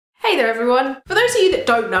there everyone! For those of you that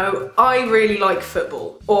don't know, I really like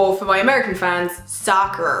football, or for my American fans,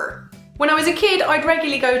 soccer. When I was a kid, I'd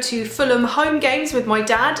regularly go to Fulham home games with my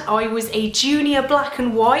dad. I was a junior black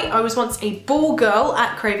and white. I was once a ball girl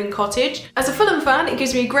at Craven Cottage. As a Fulham fan, it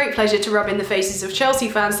gives me great pleasure to rub in the faces of Chelsea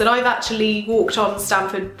fans that I've actually walked on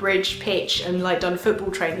Stamford Bridge pitch and done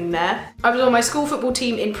football training there. I was on my school football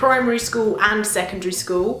team in primary school and secondary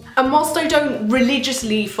school. And whilst I don't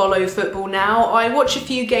religiously follow football now, I watch a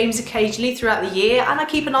few games occasionally throughout the year and I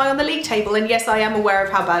keep an eye on the league table, and yes, I am aware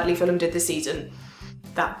of how badly Fulham did this season.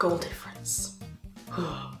 That goal difference.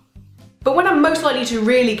 But when I'm most likely to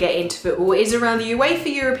really get into football is around the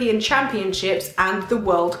UEFA European Championships and the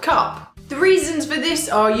World Cup. The reasons for this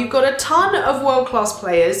are you've got a ton of world-class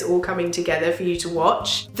players all coming together for you to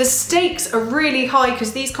watch. The stakes are really high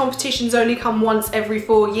because these competitions only come once every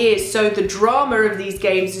 4 years, so the drama of these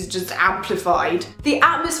games is just amplified. The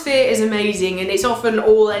atmosphere is amazing and it's often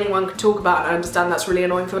all anyone can talk about, and I understand that's really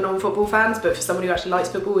annoying for non-football fans, but for someone who actually likes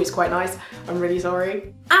football it's quite nice. I'm really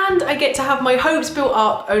sorry. And I get to have my hopes built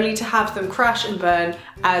up only to have them crash and burn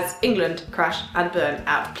as England crash and burn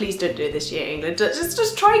out. Please don't do it this year, England.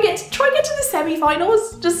 Just try and get to the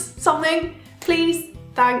semi-finals. Just something, please.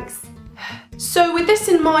 Thanks. So with this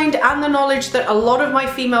in mind and the knowledge that a lot of my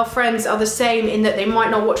female friends are the same in that they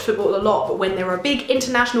might not watch football a lot, but when there are big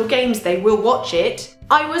international games they will watch it,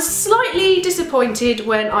 I was slightly disappointed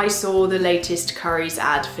when I saw the latest Currys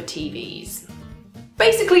ad for TVs.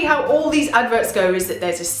 Basically how all these adverts go is that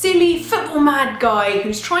there's a silly football mad guy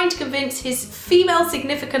who's trying to convince his female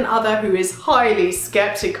significant other, who is highly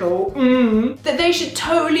skeptical, that they should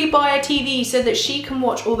totally buy a TV so that she can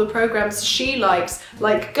watch all the programs she likes,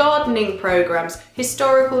 like gardening programs,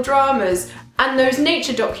 historical dramas, and those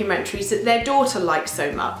nature documentaries that their daughter likes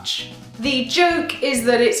so much. The joke is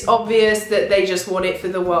that it's obvious that they just want it for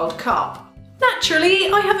the World Cup. Naturally,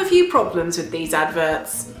 I have a few problems with these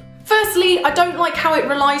adverts. Firstly, I don't like how it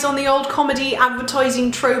relies on the old comedy advertising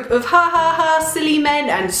trope of ha ha ha silly men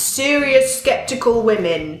and serious skeptical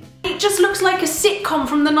women. It just looks like a sitcom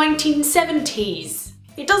from the 1970s.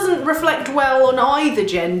 It doesn't reflect well on either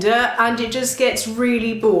gender and it just gets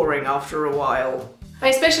really boring after a while. I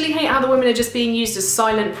especially hate how the women are just being used as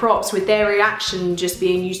silent props, with their reaction just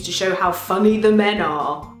being used to show how funny the men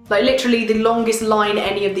are. Like literally the longest line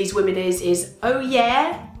any of these women is, "Oh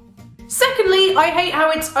yeah?" Secondly, I hate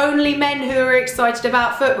how it's only men who are excited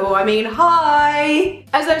about football. I mean, hi!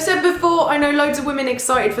 As I've said before, I know loads of women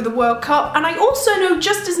excited for the World Cup, and I also know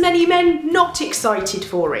just as many men not excited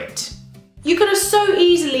for it. You could have so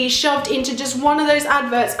easily shoved into just one of those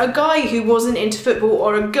adverts a guy who wasn't into football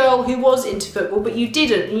or a girl who was into football, but you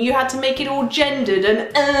didn't, and you had to make it all gendered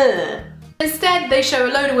and Instead, they show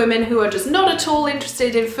a load of women who are just not at all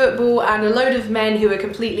interested in football and a load of men who are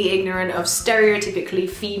completely ignorant of stereotypically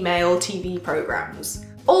female TV programs.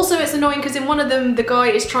 Also, it's annoying because in one of them, the guy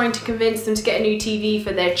is trying to convince them to get a new TV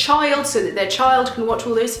for their child so that their child can watch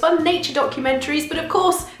all those fun nature documentaries, but of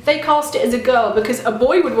course, they cast it as a girl because a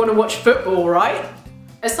boy would want to watch football, right?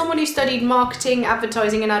 As someone who studied marketing,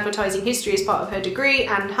 advertising and advertising history as part of her degree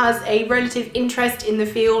and has a relative interest in the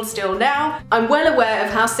field still now, I'm well aware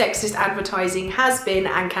of how sexist advertising has been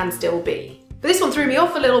and can still be. But this one threw me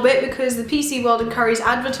off a little bit because the PC world and Currys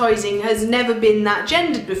advertising has never been that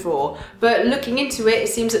gendered before, but looking into it, it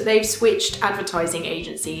seems that they've switched advertising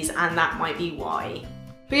agencies and that might be why.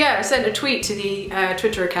 But yeah, I sent a tweet to the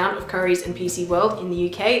Twitter account of Currys and PC World in the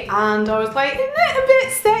UK and I was like, isn't it a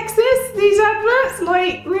bit sexist, these adverts?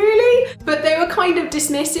 Like, really? But they were kind of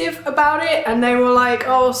dismissive about it and they were like,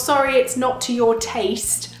 oh, sorry, it's not to your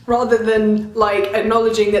taste. Rather than like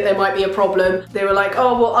acknowledging that there might be a problem, they were like,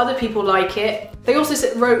 oh, well, other people like it. They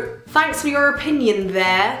also wrote, thanks for your opinion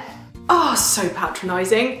there. Oh, so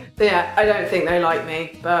patronising. But yeah, I don't think they like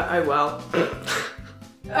me, but oh well.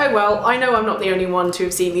 Oh well, I know I'm not the only one to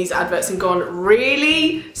have seen these adverts and gone,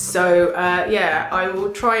 really? So yeah, I will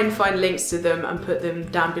try and find links to them and put them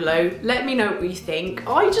down below. Let me know what you think.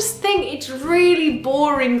 I just think it's really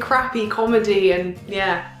boring, crappy comedy and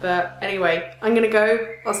yeah, but anyway, I'm gonna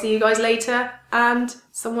go. I'll see you guys later. And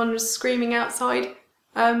someone was screaming outside.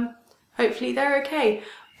 Hopefully they're okay.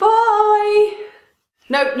 Bye!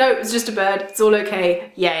 No, it's just a bird. It's all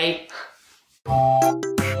okay. Yay.